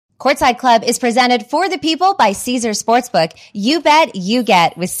Courtside Club is presented for the people by Caesars Sportsbook. You bet, you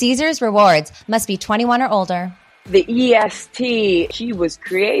get with Caesars Rewards. Must be 21 or older. The EST, she was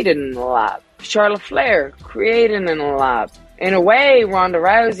created in the lab. Charlotte Flair, created in the lab. In a way, Ronda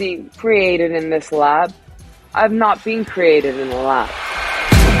Rousey, created in this lab. I've not been created in the lab.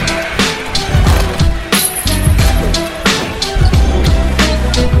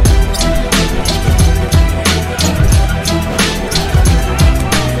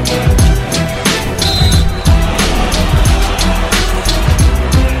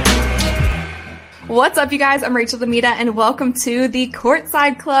 What's up, you guys? I'm Rachel Demita, and welcome to the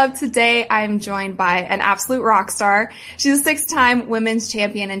Courtside Club. Today, I'm joined by an absolute rock star. She's a 6-time women's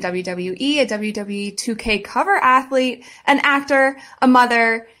champion in WWE, a WWE 2K cover athlete, an actor, a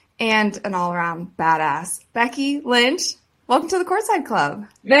mother, and an all-around badass. Becky, Lynch, welcome to the Courtside Club.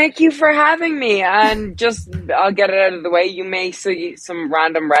 Thank you for having me. And I'll get it out of the way. You may see some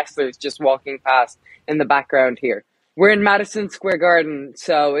random wrestlers just walking past in the background here. We're in Madison Square Garden,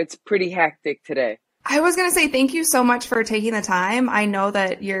 so it's pretty hectic today. I was going to say thank you so much for taking the time. I know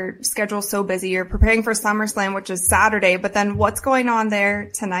that your schedule's so busy. You're preparing for SummerSlam, which is Saturday, but then what's going on there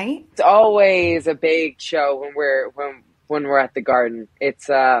tonight? It's always a big show when we're at the Garden. It's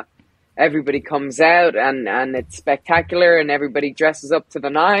everybody comes out and it's spectacular and everybody dresses up to the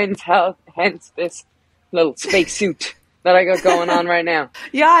nines. Hence this little space suit that I got going on right now.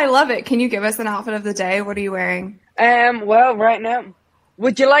 Yeah, I love it. Can you give us an outfit of the day? What are you wearing? Well, right now,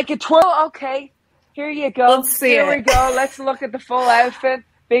 would you like a twirl? Okay, here you go. Let's see Here we go. Let's look at the full outfit.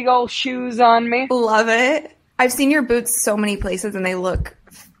 Big old shoes on me. Love it. I've seen your boots so many places and they look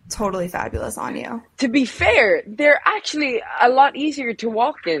totally fabulous on you. To be fair, they're actually a lot easier to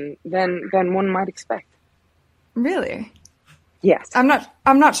walk in than one might expect. Really? Yes. I'm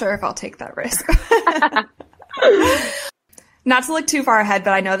not sure if I'll take that risk. Not to look too far ahead,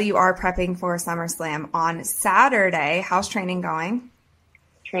 but I know that you are prepping for SummerSlam on Saturday. How's training going?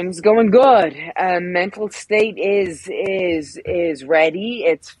 Training's going good. Mental state is ready.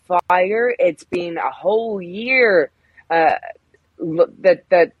 It's fire. It's been a whole year that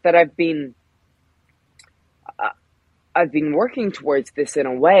I've been working towards this in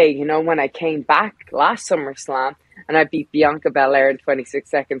a way. You know, when I came back last SummerSlam and I beat Bianca Belair in 26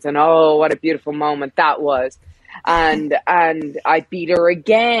 seconds, and oh, what a beautiful moment that was. And I beat her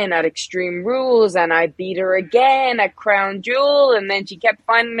again at Extreme Rules, and I beat her again at Crown Jewel, and then she kept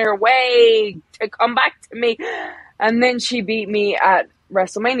finding her way to come back to me, and then she beat me at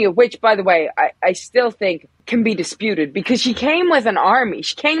WrestleMania, which, by the way, I still think can be disputed, because she came with an army.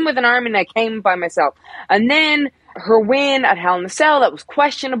 She came with an army, and I came by myself. And then her win at Hell in a Cell, that was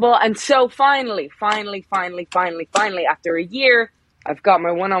questionable, and so finally, after a year, I've got my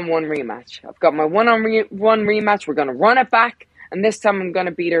one-on-one rematch. We're going to run it back, and this time I'm going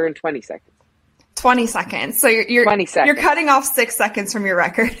to beat her in 20 seconds. 20 seconds. So you're 20 seconds. You're cutting off 6 seconds from your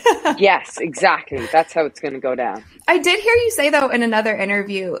record. Yes, exactly. That's how it's going to go down. I did hear you say, though, in another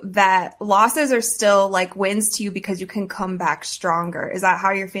interview that losses are still like wins to you because you can come back stronger. Is that how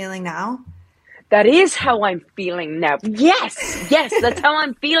you're feeling now? That is how I'm feeling now. Yes, that's how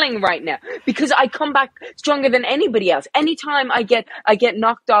I'm feeling right now. Because I come back stronger than anybody else. Anytime I get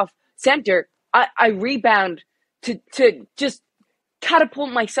knocked off center, I rebound to just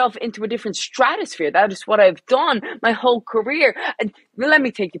catapult myself into a different stratosphere. That is what I've done my whole career. And let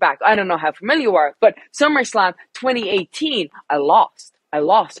me take you back. I don't know how familiar you are, but SummerSlam 2018, I lost,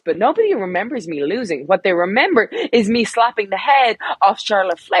 but nobody remembers me losing. What they remember is me slapping the head off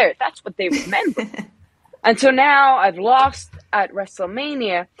Charlotte Flair. That's what they remember. And so now I've lost at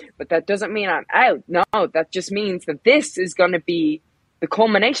WrestleMania, but that doesn't mean I'm out. No, that just means that this is going to be the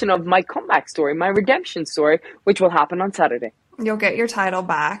culmination of my comeback story, my redemption story, which will happen on Saturday. You'll get your title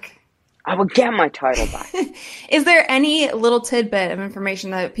back. I will get my title back. Is there any little tidbit of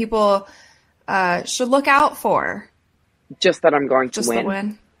information that people should look out for? Just that I'm going to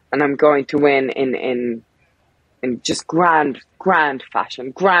win. And I'm going to win in just grand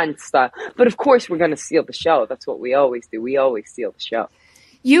fashion, grand style. But of course, we're going to steal the show. That's what we always do. We always steal the show.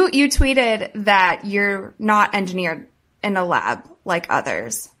 You tweeted that you're not engineered in a lab like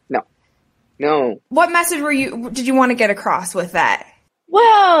others. No. What message did you want to get across with that?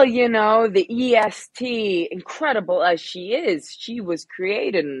 Well, you know, the EST, incredible as she is, she was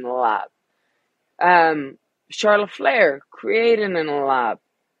created in the lab. Charlotte Flair, created in a lab.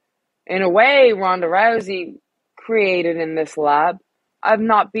 In a way, Ronda Rousey, created in this lab. I've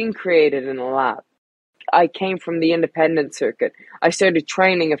not been created in a lab. I came from the independent circuit. I started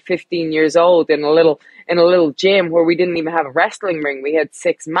training at 15 years old in a little gym where we didn't even have a wrestling ring. We had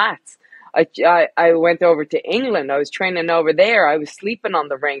 6 mats. I went over to England. I was training over there. I was sleeping on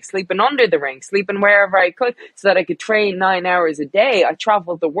the ring, sleeping under the ring, sleeping wherever I could so that I could train 9 hours a day. I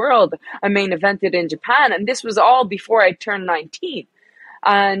traveled the world. I main evented in Japan. And this was all before I turned 19.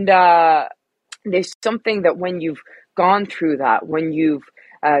 And there's something that when you've gone through that, when you've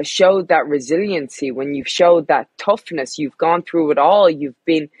showed that resiliency, when you've showed that toughness, you've gone through it all. You've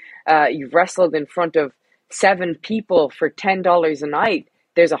wrestled in front of 7 people for $10 a night.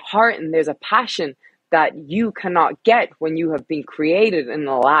 There's a heart and there's a passion that you cannot get when you have been created in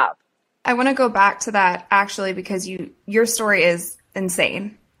the lab. I want to go back to that actually, because your story is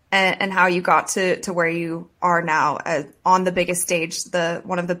insane, and how you got to where you are now on the biggest stage,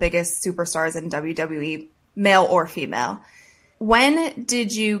 one of the biggest superstars in WWE, male or female. When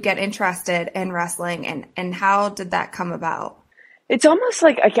did you get interested in wrestling, and how did that come about? It's almost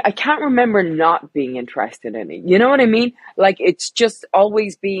like I can't remember not being interested in it. You know what I mean? Like, it's just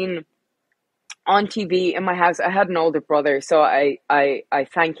always been on TV in my house. I had an older brother, so I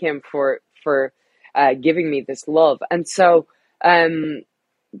thank him for giving me this love. And so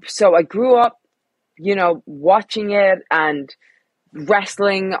I grew up, watching it and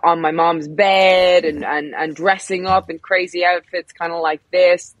wrestling on my mom's bed and dressing up in crazy outfits, kind of like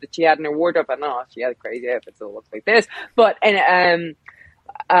this that she had in her wardrobe. I don't know if she had crazy outfits that looked like this, but and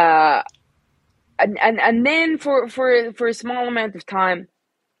then for a small amount of time,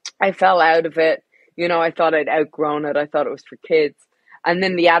 I fell out of it. I thought I'd outgrown it. I thought it was for kids. And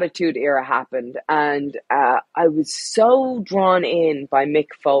then the Attitude Era happened, and I was so drawn in by Mick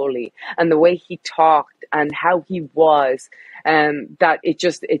Foley and the way he talked and how he was, that it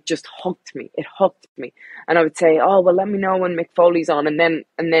just hooked me. It hooked me. And I would say, oh, well, let me know when Mick Foley's on. And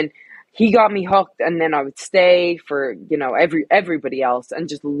then he got me hooked, and then I would stay for, everybody else, and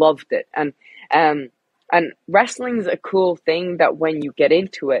just loved it. And wrestling is a cool thing that when you get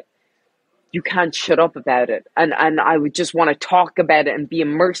into it, you can't shut up about it. And I would just want to talk about it and be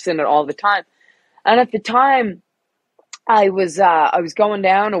immersed in it all the time. And at the time, I was going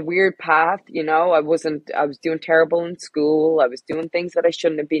down a weird path. I was doing terrible in school. I was doing things that I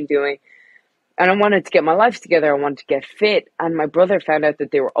shouldn't have been doing. And I wanted to get my life together. I wanted to get fit. And my brother found out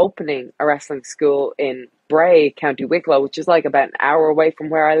that they were opening a wrestling school in Bray, County Wicklow, which is like about an hour away from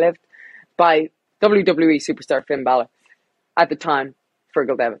where I lived, by WWE superstar Finn Balor at the time,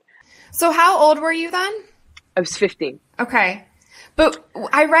 Fergal Devitt. So how old were you then? I was 15. Okay. But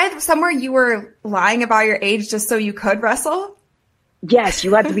I read somewhere you were lying about your age just so you could wrestle? Yes,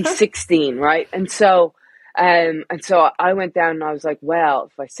 you had to be 16, right? And so I went down and I was like, well,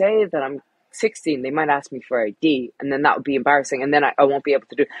 if I say that I'm 16, they might ask me for ID, and then that would be embarrassing, and then I won't be able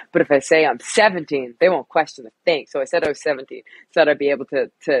to do it. But if I say I'm 17, they won't question a thing. So I said I was 17, so that I'd be able to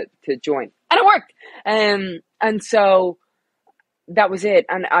join. And it worked! And so that was it.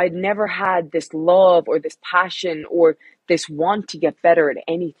 And I'd never had this love or this passion or this want to get better at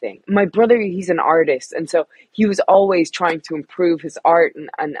anything. My brother, he's an artist. And so he was always trying to improve his art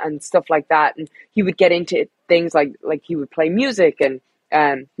and stuff like that. And he would get into things like he would play music and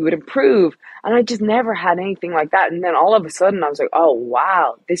he would improve. And I just never had anything like that. And then all of a sudden I was like, oh,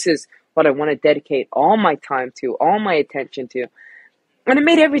 wow, this is what I want to dedicate all my time to, all my attention to. And it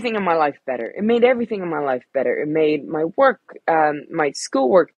made everything in my life better. It made everything in my life better. It made my work, my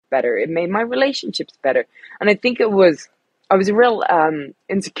schoolwork better. It made my relationships better. And I think I was a real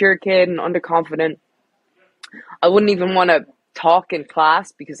insecure kid and underconfident. I wouldn't even want to talk in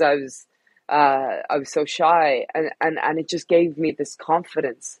class because I was so shy. And it just gave me this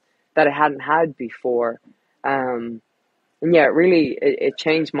confidence that I hadn't had before. And yeah, it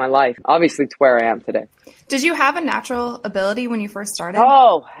changed my life, obviously, to where I am today. Did you have a natural ability when you first started?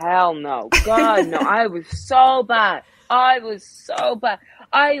 Oh, hell no. God, no. I was so bad. I was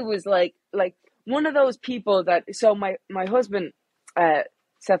like one of those people that, so my husband,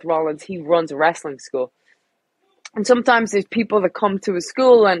 Seth Rollins, he runs a wrestling school. And sometimes there's people that come to a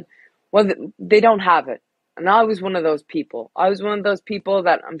school and, well, they don't have it. And I was one of those people. I was one of those people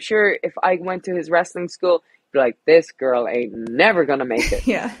that I'm sure if I went to his wrestling school, like, this girl ain't never gonna make it.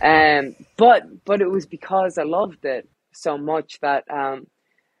 Yeah. But it was because I loved it so much that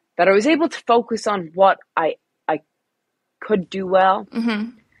that I was able to focus on what I could do well.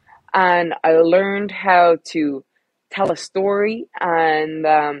 Mm-hmm. And I learned how to tell a story, and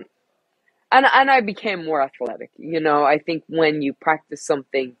I became more athletic. I think when you practice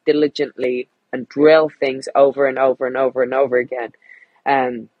something diligently and drill things over and over and over and over again,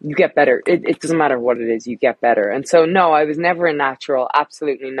 you get better. It doesn't matter what it is, you get better. And so, no, I was never a natural.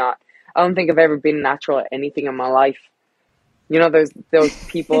 Absolutely not. I don't think I've ever been natural at anything in my life. You know, there's those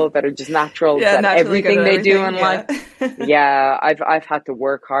people that are just natural at everything they do in life. Yeah, I've had to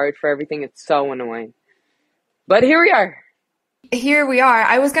work hard for everything. It's so annoying. But here we are. Here we are.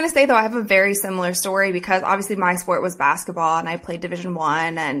 I was going to say, though, I have a very similar story because obviously my sport was basketball and I played Division I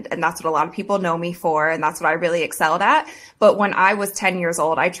and that's what a lot of people know me for and that's what I really excelled at. But when I was 10 years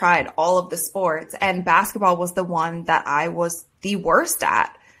old, I tried all of the sports and basketball was the one that I was the worst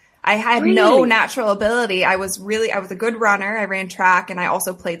at. I had no natural ability. I was a good runner. I ran track and I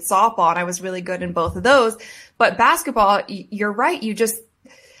also played softball and I was really good in both of those. But basketball, you're right.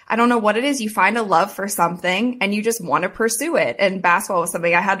 I don't know what it is. You find a love for something and you just want to pursue it. And basketball was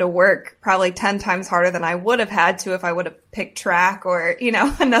something I had to work probably 10 times harder than I would have had to if I would have picked track or,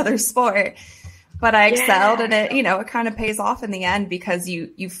 another sport. But I excelled and it kind of pays off in the end because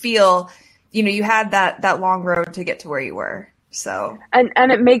you feel, you had that long road to get to where you were. So and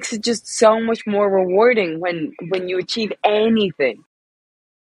it makes it just so much more rewarding when you achieve anything.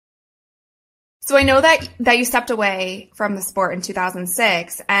 So I know that you stepped away from the sport in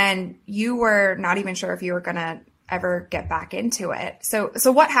 2006 and you were not even sure if you were going to ever get back into it. So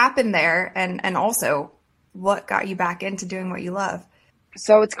what happened there and also what got you back into doing what you love?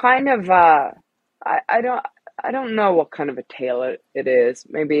 So it's kind of I don't know what kind of a tale it is.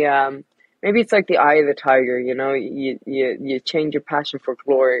 Maybe it's like the eye of the tiger, you change your passion for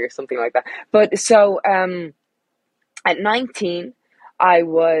glory or something like that. But so at 19 I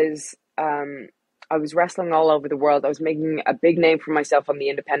was wrestling all over the world. I was making a big name for myself on the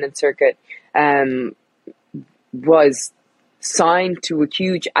independent circuit. Was signed to a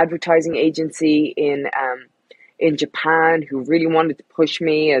huge advertising agency in Japan who really wanted to push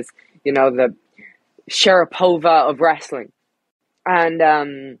me as, the Sharapova of wrestling.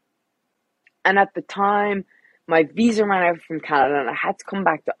 And at the time, my visa ran out from Canada and I had to come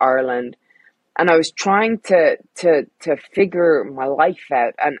back to Ireland. And I was trying to figure my life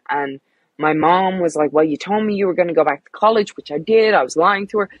out. And my mom was like, well, you told me you were going to go back to college, which I did. I was lying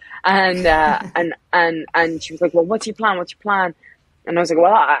to her. And and she was like, well, what's your plan? What's your plan? And I was like,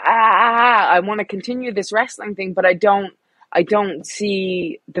 well, I want to continue this wrestling thing, but I don't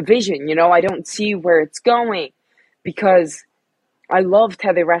see the vision, I don't see where it's going because I loved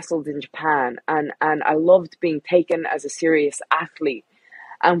how they wrestled in Japan and I loved being taken as a serious athlete.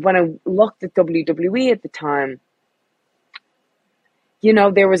 And when I looked at WWE at the time,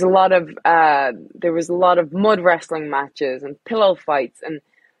 there was a lot of mud wrestling matches and pillow fights, and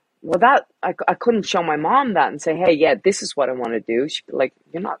that I couldn't show my mom that and say, hey, yeah, this is what I want to do. She'd be like,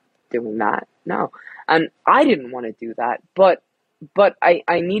 you're not doing that, no. And I didn't want to do that, but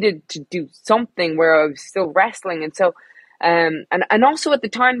I needed to do something where I was still wrestling, and so. And also at the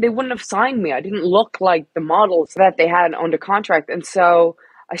time they wouldn't have signed me. I didn't look like the models that they had under contract, and so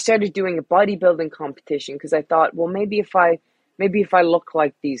I started doing a bodybuilding competition because I thought, well, maybe if I look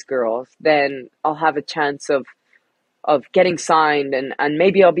like these girls, then I'll have a chance of getting signed and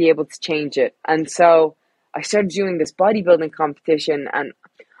maybe I'll be able to change it. And so I started doing this bodybuilding competition, and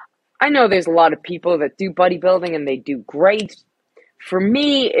I know there's a lot of people that do bodybuilding and they do great. For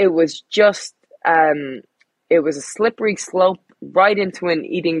me, it was just, it was a slippery slope right into an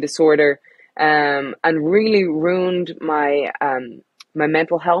eating disorder, and really ruined my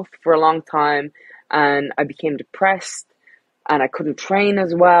mental health for a long time. And I became depressed and I couldn't train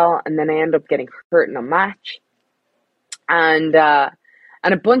as well. And then I ended up getting hurt in a match. And a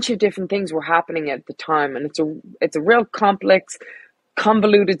bunch of different things were happening at the time. And it's a real complex,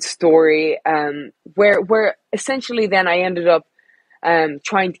 convoluted story, where essentially then I ended up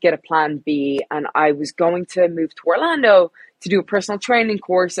trying to get a plan B, and I was going to move to Orlando to do a personal training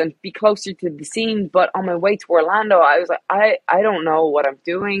course and be closer to the scene. But on my way to Orlando, I was like, I don't know what I'm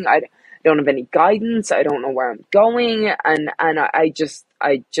doing. I don't have any guidance. I don't know where I'm going. And I just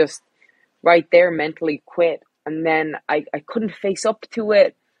right there mentally quit. And then I couldn't face up to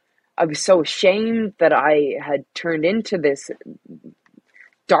it. I was so ashamed that I had turned into this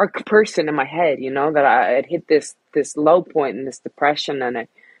dark person in my head, that I had hit this low point in this depression, and I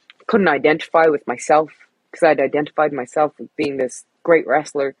couldn't identify with myself because I'd identified myself with being this great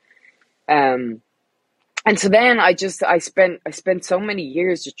wrestler. And so then I spent so many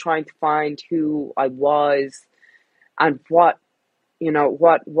years just trying to find who I was and what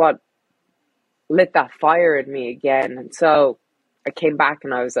lit that fire in me again. And so I came back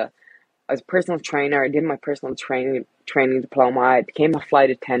and I was a personal trainer. I did my personal training diploma. I became a flight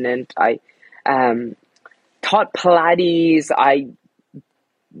attendant. I taught Pilates. I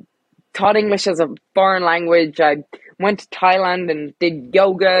taught English as a foreign language. I went to Thailand and did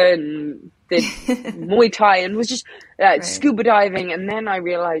yoga and did Muay Thai and was just scuba diving. And then I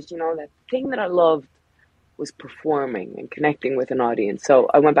realized, that thing that I loved was performing and connecting with an audience. So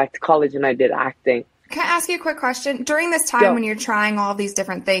I went back to college and I did acting. Can I ask you a quick question? During this time when you're trying all these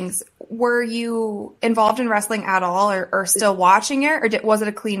different things, were you involved in wrestling at all or still watching it, or was it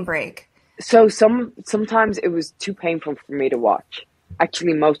a clean break? So sometimes it was too painful for me to watch.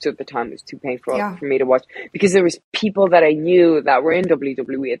 Actually, most of the time it was too painful for me to watch, because there was people that I knew that were in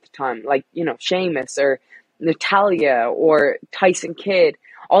WWE at the time, like, you know, Sheamus or Natalia or Tyson Kidd,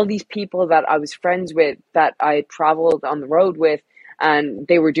 all these people that I was friends with, that I had traveled on the road with, and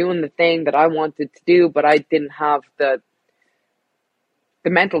they were doing the thing that I wanted to do, but I didn't have the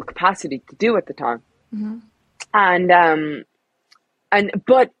mental capacity to do at the time. Mm-hmm.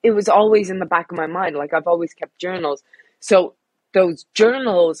 But it was always in the back of my mind. Like, I've always kept journals. So those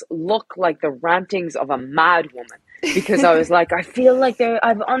journals look like the rantings of a mad woman, because I was like, I feel like I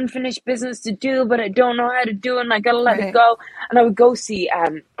have unfinished business to do, but I don't know how to do it, and I gotta let it go. And I would go see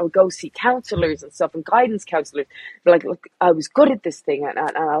counselors and stuff, and guidance counselors. They're like, look, I was good at this thing, and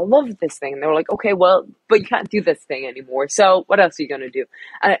I loved this thing. And they were like, okay, well, but you can't do this thing anymore. So what else are you gonna do?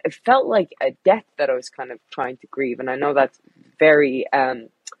 And it felt like a death that I was kind of trying to grieve. And I know that's very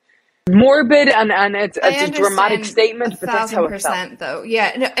morbid and it's a dramatic statement, but that's how it felt. Though.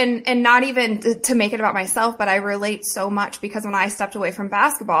 Yeah. And not even to make it about myself, but I relate so much, because when I stepped away from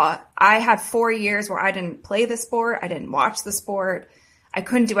basketball, I had 4 years where I didn't play the sport. I didn't watch the sport. I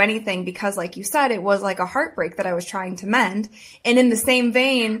couldn't do anything because, like you said, it was like a heartbreak that I was trying to mend. And in the same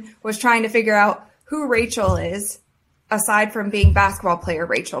vein, was trying to figure out who Rachel is, aside from being basketball player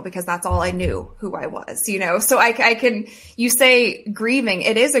Rachel, because that's all I knew who I was, you know? So I can, you say grieving,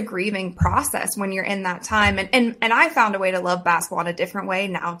 it is a grieving process when you're in that time. And I found a way to love basketball in a different way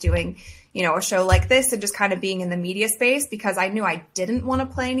now, doing, you know, a show like this and just kind of being in the media space, because I knew I didn't want to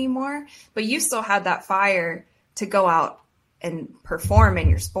play anymore, but you still had that fire to go out and perform in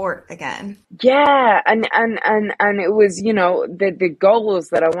your sport again. Yeah, and it was, you know, the goals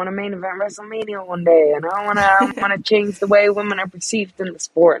that I want to main event WrestleMania one day, and I want to change the way women are perceived in the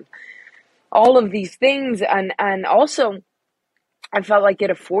sport. All of these things, and also I felt like it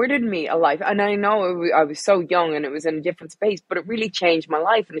afforded me a life. And I know I was so young and it was in a different space, but it really changed my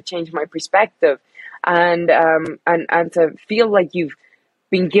life and it changed my perspective. And to feel like you've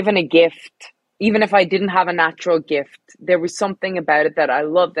been given a gift. Even if I didn't have a natural gift, there was something about it that I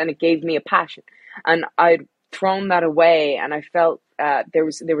loved, and it gave me a passion. And I'd thrown that away, and I felt there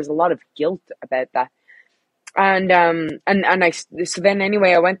was a lot of guilt about that. So then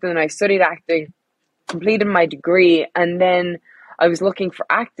anyway, I went and I studied acting, completed my degree, and then I was looking for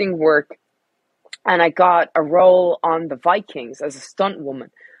acting work, and I got a role on the Vikings as a stunt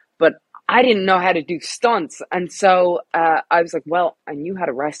woman, but I didn't know how to do stunts. And so I was like, well, I knew how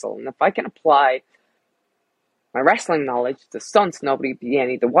to wrestle. And if I can apply my wrestling knowledge to stunts, nobody would be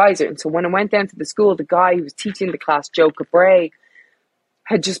any the wiser. And so when I went down to the school, the guy who was teaching the class, Joe Cabray,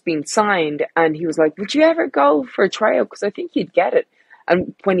 had just been signed. And he was like, would you ever go for a tryout? Because I think you'd get it.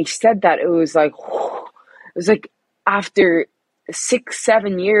 And when he said that, it was like after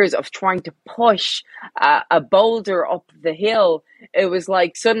 6-7 years of trying to push a boulder up the hill, it was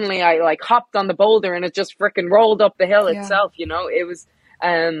like suddenly I like hopped on the boulder and it just freaking rolled up the hill itself, you know. It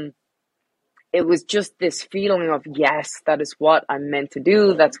was just this feeling of, yes, that is what I'm meant to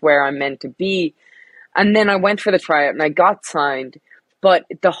do, that's where I'm meant to be. And then I went for the tryout and I got signed, but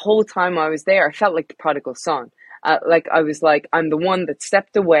the whole time I was there I felt like the prodigal son. Like I was like, I'm the one that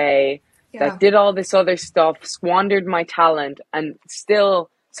stepped away, that did all this other stuff, squandered my talent, and still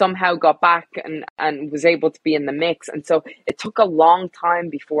somehow got back and was able to be in the mix. And so it took a long time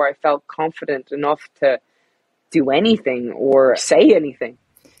before I felt confident enough to do anything or say anything.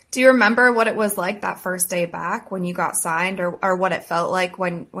 Do you remember what it was like that first day back when you got signed, or what it felt like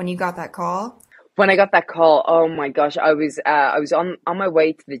when you got that call? When I got that call, oh my gosh, I was on my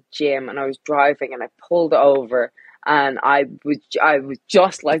way to the gym, and I was driving, and I pulled over. And I was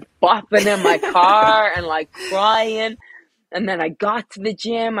just like bopping in my car and like crying. And then I got to the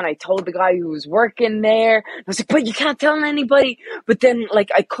gym and I told the guy who was working there, I was like, but you can't tell anybody. But then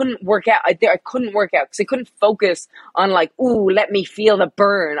like I couldn't work out. I couldn't work out because I couldn't focus on like, ooh, let me feel the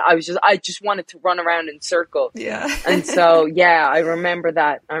burn. I just wanted to run around in circles. Yeah. And so, yeah, I remember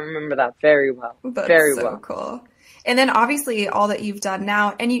that. Very well. That's very so well. Cool. And then obviously all that you've done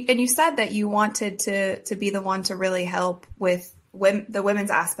now, and you said that you wanted to be the one to really help with the women's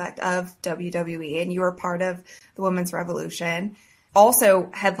aspect of WWE, and you were part of the Women's Revolution.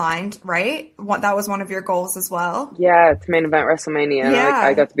 Also headlined, right? That was one of your goals as well. Yeah, to main event WrestleMania. Yeah.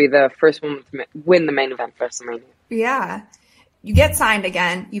 I got to be the first woman to win the main event WrestleMania. Yeah. You get signed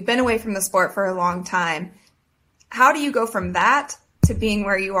again. You've been away from the sport for a long time. How do you go from that to being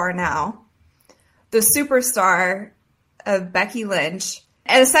where you are now? the superstar of Becky Lynch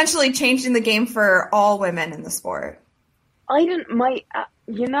and essentially changing the game for all women in the sport. I don't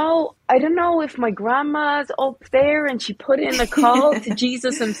know if my grandma's up there and she put in a call to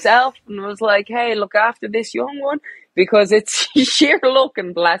Jesus himself and was like, hey, look after this young one, because it's sheer luck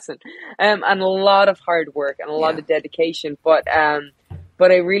and blessing, and a lot of hard work and a lot of dedication. But I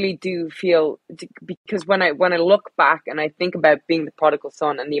really do feel, because when I look back and I think about being the prodigal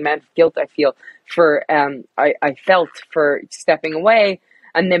son and the amount of guilt I feel for, I felt for stepping away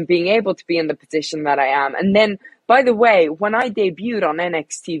and then being able to be in the position that I am. And then, by the way, when I debuted on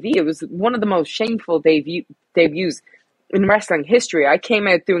NXT, it was one of the most shameful debuts in wrestling history. I came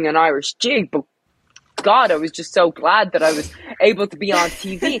out doing an Irish jig, but God, I was just so glad that I was able to be on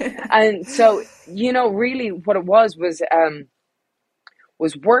TV. And so, really what it was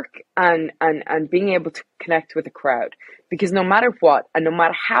work and being able to connect with the crowd. Because no matter what, and no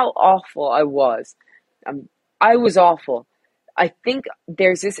matter how awful I was awful. I think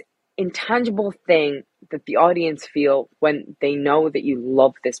there's this intangible thing that the audience feel when they know that you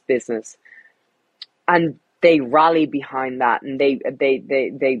love this business, and they rally behind that, and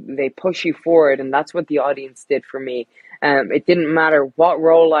they push you forward, and that's what the audience did for me. It didn't matter what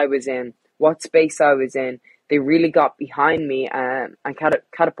role I was in, what space I was in. They really got behind me and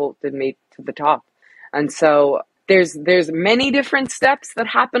catapulted me to the top. And so there's many different steps that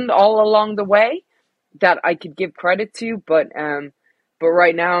happened all along the way that I could give credit to, but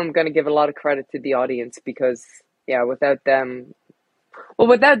right now I'm going to give a lot of credit to the audience, because without them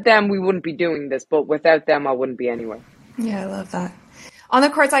we wouldn't be doing this, but without them I wouldn't be anywhere. Yeah, I love that. On the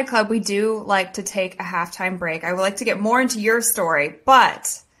Courtside Club, we do like to take a halftime break. I would like to get more into your story,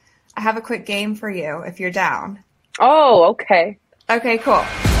 but I have a quick game for you if you're down. Oh, okay. Okay, cool.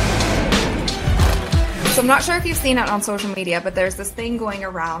 So I'm not sure if you've seen it on social media, but there's this thing going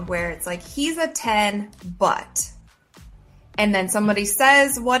around where it's like, he's a 10, but. And then somebody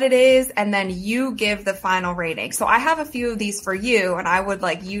says what it is, and then you give the final rating. So I have a few of these for you, and I would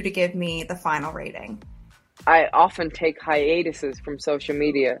like you to give me the final rating. I often take hiatuses from social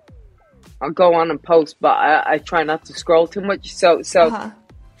media. I'll go on and post, but I try not to scroll too much. So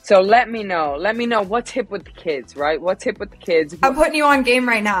let me know. Let me know what's hip with the kids, right? What's hip with the kids? I'm putting you on game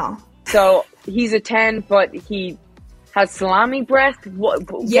right now. So he's a 10, but he has salami breath. What's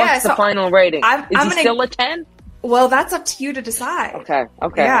the final rating? Is he still a 10? Well, that's up to you to decide. Okay.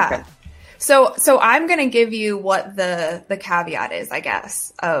 Yeah. Okay. So I'm going to give you what the caveat is, I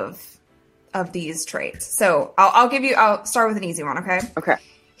guess, of these traits. So I'll start with an easy one, okay? Okay.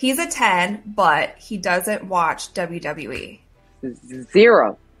 He's a 10, but he doesn't watch WWE.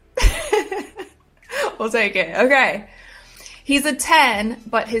 0. We'll take it. Okay. He's a 10,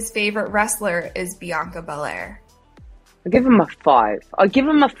 but his favorite wrestler is Bianca Belair. I'll give him a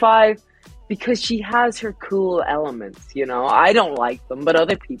 5. Because she has her cool elements, I don't like them, but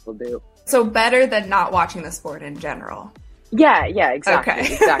other people do. So better than not watching the sport in general. Yeah, exactly.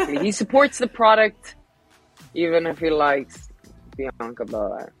 Okay. Exactly. He supports the product, even if he likes Bianca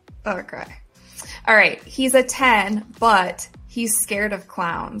Belair. Okay. All right. He's a 10, but he's scared of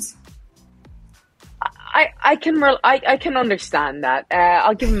clowns. I can understand that.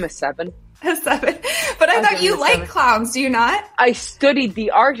 I'll give him a 7. A 7. But I thought you like clowns, do you not? I studied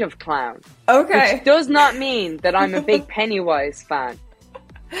the art of clown. Okay. Which does not mean that I'm a big Pennywise fan.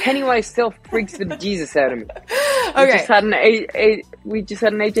 Pennywise still freaks the Jesus out of me. Okay. We just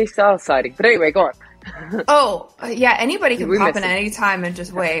had an AJ Styles sighting. But anyway, go on. Oh, yeah, anybody can pop in at any time and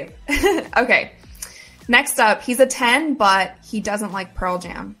just wave. Okay. Next up, he's a 10, but he doesn't like Pearl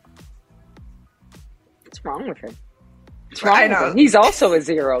Jam. What's wrong with him? I know. He's also a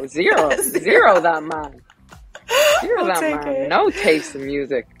 0. 0. Yes, 0, that man. 0, that man. No taste in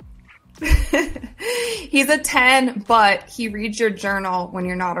music. He's a 10, but he reads your journal when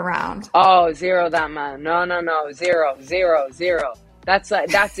you're not around. Oh, 0, that man. No. 0. That's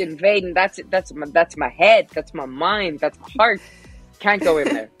invading. That's my head. That's my mind. That's my heart. Can't go in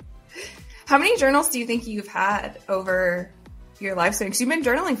there. How many journals do you think you've had over your lifespan? Because you've been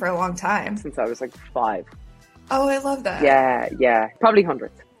journaling for a long time. Since I was like 5. Oh, I love that. Yeah. Probably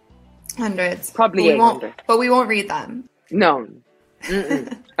hundreds. Hundreds. Probably 800. But we won't read them. No.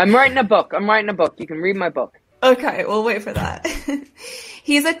 I'm writing a book. You can read my book. Okay, we'll wait for that.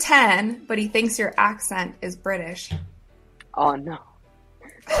 He's a 10, but he thinks your accent is British. Oh no.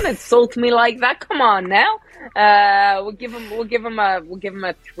 Don't insult me like that. Come on now. We'll give him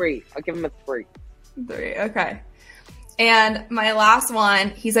a 3. I'll give him a 3. 3, okay. And my last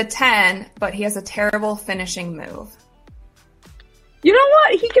one, he's a 10, but he has a terrible finishing move. You know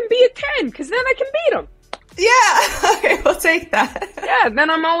what? He can be a 10, because then I can beat him. Yeah. Okay, we'll take that. Yeah,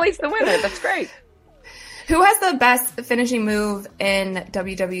 then I'm always the winner. That's great. Who has the best finishing move in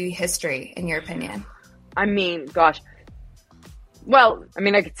WWE history, in your opinion? I mean, gosh. Well, I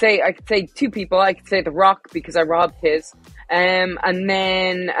mean, I could say two people. I could say The Rock because I robbed his, and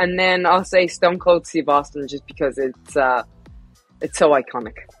then I'll say Stone Cold Steve Austin just because it's so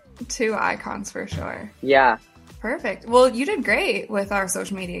iconic. Two icons for sure. Yeah. Perfect. Well, you did great with our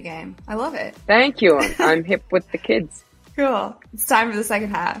social media game. I love it. Thank you. I'm hip with the kids. Cool. It's time for the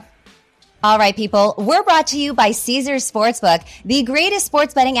second half. All right, people, we're brought to you by Caesars Sportsbook, the greatest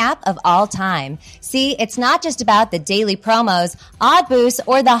sports betting app of all time. See, it's not just about the daily promos, odd boosts,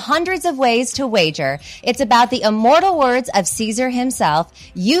 or the hundreds of ways to wager. It's about the immortal words of Caesar himself.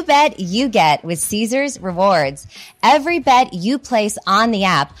 You bet, you get with Caesars Rewards. Every bet you place on the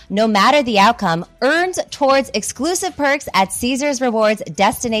app, no matter the outcome, earns towards exclusive perks at Caesars Rewards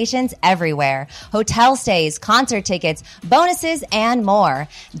destinations everywhere. Hotel stays, concert tickets, bonuses, and more.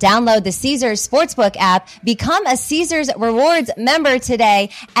 Download the Caesars Sportsbook app, become a Caesars Rewards member today,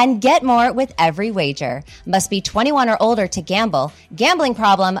 and get more with every wager. Must be 21 or older to gamble. Gambling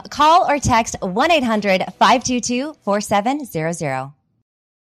problem? Call or text 1-800-522-4700.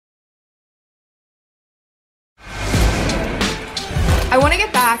 I want to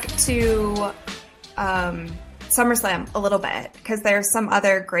get back to SummerSlam a little bit because there's some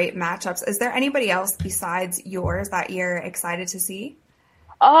other great matchups. Is there anybody else besides yours that you're excited to see?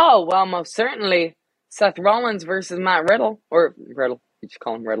 Oh, well, most certainly Seth Rollins versus Matt Riddle, or Riddle. You just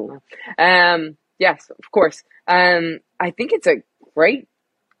call him Riddle now. Yes, of course. I think it's a great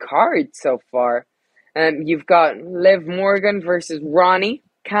card so far. You've got Liv Morgan versus Ronnie.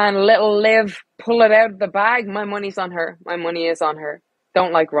 Can little Liv pull it out of the bag? My money's on her. My money is on her.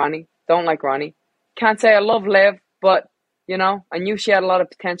 Don't like Ronnie. Can't say I love Liv, but, you know, I knew she had a lot of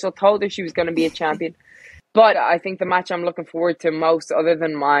potential. Told her she was going to be a champion. But I think the match I'm looking forward to most, other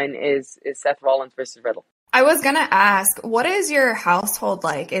than mine, is Seth Rollins versus Riddle. I was going to ask, what is your household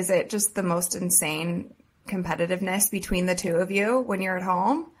like? Is it just the most insane competitiveness between the two of you when you're at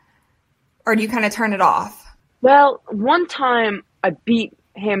home? Or do you kind of turn it off? Well, one time I beat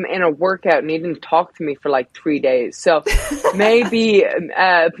him in a workout and he didn't talk to me for like 3 days. So maybe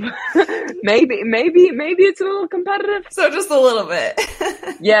maybe it's a little competitive. So just a little bit.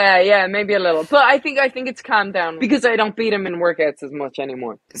 Yeah, maybe a little. But I think it's calmed down because I don't beat him in workouts as much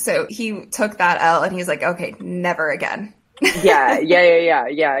anymore. So he took that L and he's like, okay, never again. Yeah,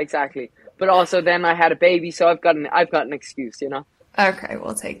 exactly. But also then I had a baby, so I've got an excuse, you know. Okay,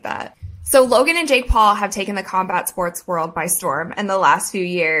 we'll take that. So Logan and Jake Paul have taken the combat sports world by storm in the last few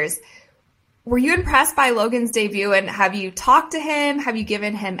years. Were you impressed by Logan's debut, and have you talked to him? Have you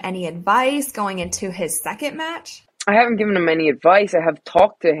given him any advice going into his second match? I haven't given him any advice. I have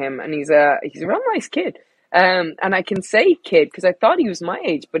talked to him, and he's a real nice kid. And I can say kid because I thought he was my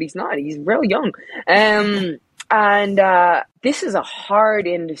age, but he's not. He's real young. And this is a hard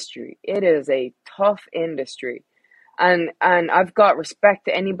industry. It is a tough industry. And I've got respect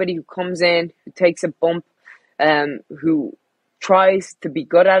to anybody who comes in, who takes a bump, who tries to be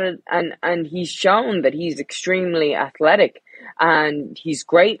good at it. And he's shown that he's extremely athletic and he's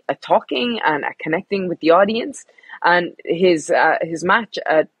great at talking and at connecting with the audience. And his match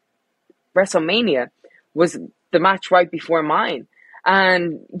at WrestleMania was the match right before mine.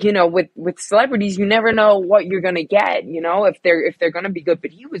 And, you know, with celebrities, you never know what you're going to get, you know, if they're going to be good.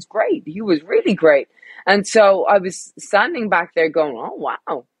 But he was great. He was really great. And so I was standing back there going, oh,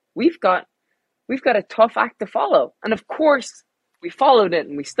 wow, we've got a tough act to follow. And of course, we followed it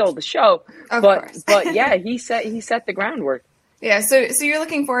and we stole the show. But yeah, he set the groundwork. Yeah. So you're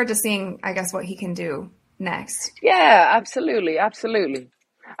looking forward to seeing, I guess, what he can do next. Yeah, absolutely. I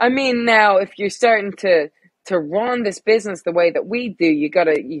mean, now if you're starting to run this business the way that we do, you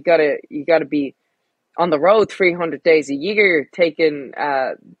gotta be on the road 300 days a year,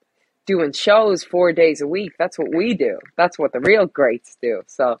 doing shows 4 days a week. That's what we do. That's what the real greats do.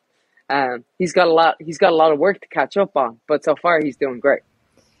 So he's got a lot of work to catch up on, but so far he's doing great.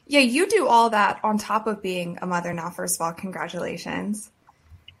 Yeah, you do all that on top of being a mother now. First of all, congratulations.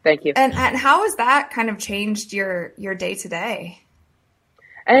 Thank you. And how has that kind of changed your day to day?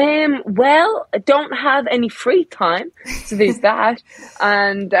 Well, I don't have any free time, so there's that.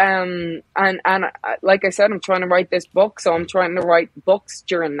 And like I said, I'm trying to write this book, so I'm trying to write books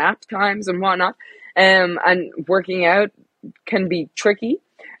during nap times and whatnot. And working out can be tricky,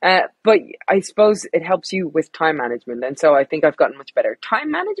 but I suppose it helps you with time management. And so I think I've gotten much better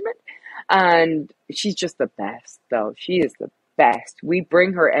time management. And she's just the best, though. She is the best. We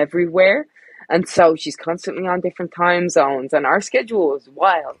bring her everywhere. And so she's constantly on different time zones, and our schedule is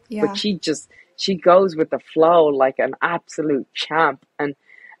wild. Yeah. But she goes with the flow like an absolute champ, and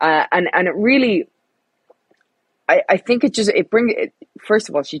it really I think first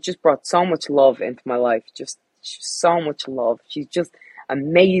of all, she just brought so much love into my life. Just so much love. She's just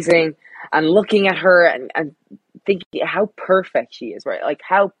amazing. And looking at her and thinking how perfect she is, right? Like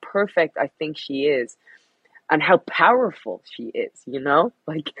how perfect I think she is and how powerful she is, you know?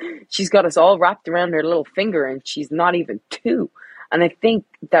 Like she's got us all wrapped around her little finger and she's not even 2. And I think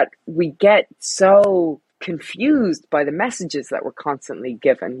that we get so confused by the messages that we're constantly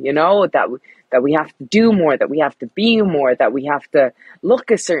given, you know, that we have to do more, that we have to be more, that we have to look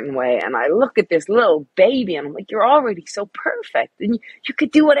a certain way. And I look at this little baby and I'm like, you're already so perfect and you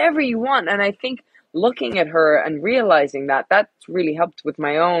could do whatever you want. And I think looking at her and realizing that's really helped with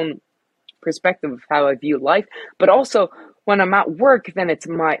my own perspective of how I view life. But also when I'm at work, then it's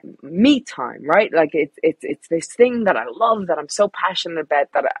my me time, right? Like it's this thing that I love, that I'm so passionate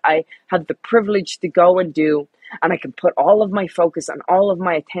about, that I had the privilege to go and do, and I can put all of my focus and all of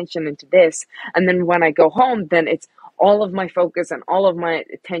my attention into this. And then when I go home, then it's all of my focus and all of my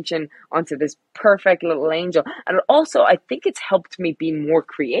attention onto this perfect little angel. And also, I think it's helped me be more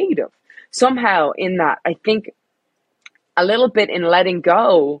creative somehow in that. I think a little bit in letting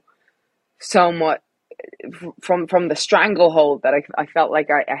go somewhat from the stranglehold that I felt like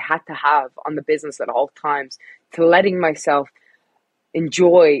I had to have on the business at all times, to letting myself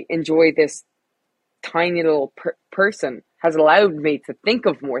enjoy this tiny little person has allowed me to think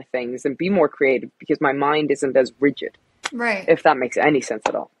of more things and be more creative because my mind isn't as rigid. Right. If that makes any sense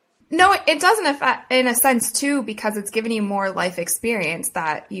at all. No, it doesn't in a sense too, because it's given you more life experience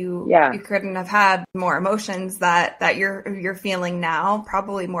that you couldn't have had, more emotions that you're feeling now,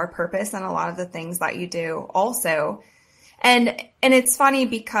 probably more purpose in a lot of the things that you do also. And it's funny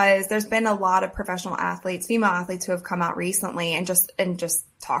because there's been a lot of professional athletes, female athletes who have come out recently and just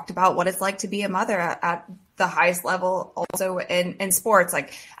talked about what it's like to be a mother at the highest level also in sports.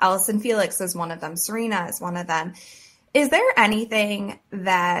 Like Allison Felix is one of them. Serena is one of them. Is there anything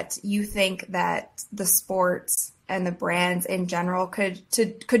that you think that the sports and the brands in general could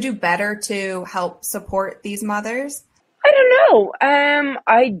do better to help support these mothers? I don't know.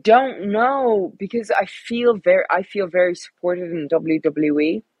 I don't know, because I feel very supported in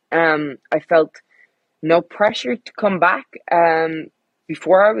WWE. I felt no pressure to come back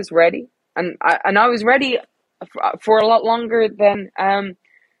before I was ready, and I was ready for a lot longer than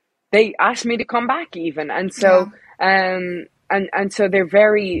they asked me to come back even, and so. Yeah. And so they're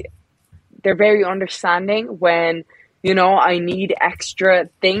very understanding when, you know, I need extra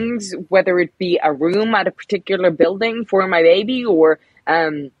things, whether it be a room at a particular building for my baby or,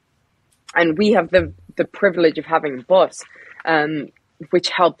 and we have the privilege of having a bus, which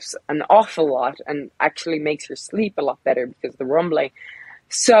helps an awful lot and actually makes her sleep a lot better because of the rumbling.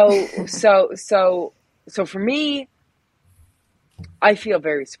 So for me, I feel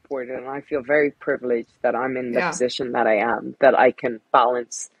very supported and I feel very privileged that I'm in the position that I am, that I can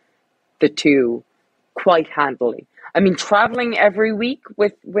balance the two quite handily. I mean, traveling every week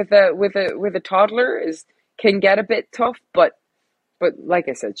with a toddler can get a bit tough, but like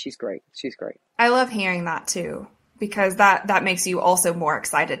I said, she's great. She's great. I love hearing that too, because that makes you also more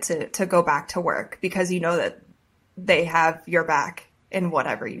excited to go back to work, because you know that they have your back in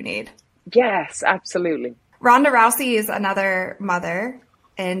whatever you need. Yes, absolutely. Ronda Rousey is another mother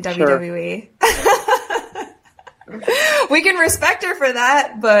in WWE. Sure. We can respect her for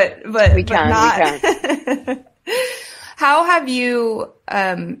that, but we can. How have you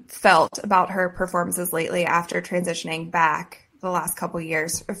felt about her performances lately after transitioning back the last couple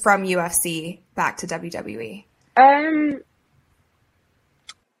years from UFC back to WWE? I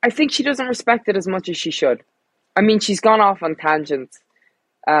think she doesn't respect it as much as she should. I mean, she's gone off on tangents,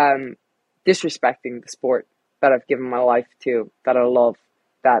 disrespecting the sport that I've given my life to, that I love,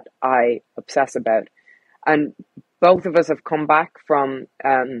 that I obsess about. And both of us have come back from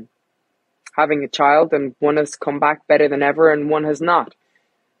having a child, and one has come back better than ever and one has not.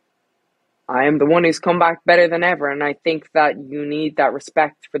 I am the one who's come back better than ever, and I think that you need that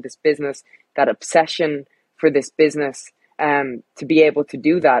respect for this business, that obsession for this business, to be able to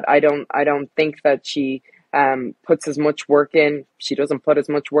do that. I don't think that she puts as much work in. She doesn't put as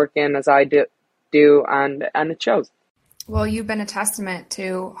much work in as I do, and it shows. Well, you've been a testament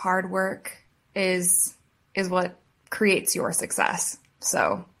to hard work is what creates your success.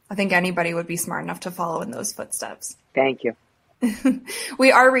 So I think anybody would be smart enough to follow in those footsteps. Thank you.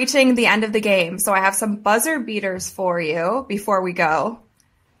 We are reaching the end of the game, so I have some buzzer beaters for you before we go.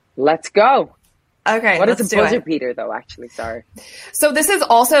 Let's go. Okay, what is a buzzer beater, though, actually? Sorry. So this is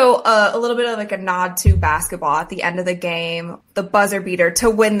also a little bit of like a nod to basketball at the end of the game, the buzzer beater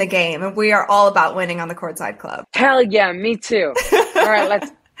to win the game. And we are all about winning on the Courtside Club. Hell yeah, me too. All right,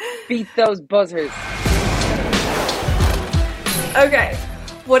 let's beat those buzzers. Okay.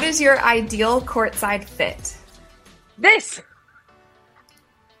 What is your ideal courtside fit? This.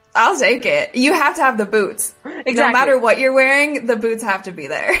 I'll take it. You have to have the boots. Exactly. No matter what you're wearing, the boots have to be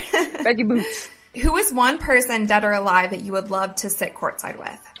there. Becky boots. Who is one person, dead or alive, that you would love to sit courtside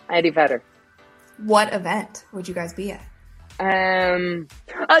with? Eddie Vedder. What event would you guys be at?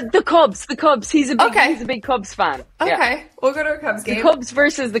 The Cubs. The Cubs. He's a big Cubs fan. Okay. Yeah. We'll go to a Cubs game. The Cubs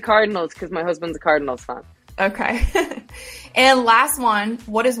versus the Cardinals, because my husband's a Cardinals fan. Okay. And last one,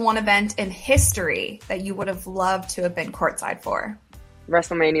 what is one event in history that you would have loved to have been courtside for?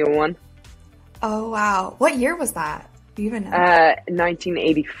 WrestleMania 1. Oh, wow. What year was that? Do you even know?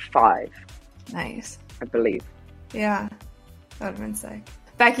 1985. Nice. I believe. Yeah. That would have been sick.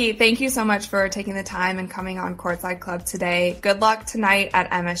 Becky, thank you so much for taking the time and coming on Courtside Club today. Good luck tonight at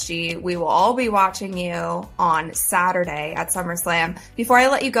MSG. We will all be watching you on Saturday at SummerSlam. Before I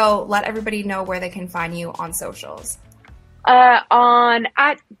let you go, let everybody know where they can find you on socials. On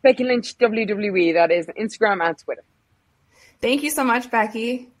at Becky Lynch WWE. That is Instagram and Twitter. Thank you so much,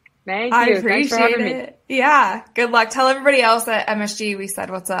 Becky. Thank you. I appreciate Thanks for having it. Me. Yeah. Good luck. Tell everybody else at MSG we said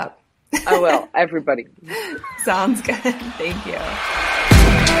what's up. I will. Everybody. Sounds good. Thank you.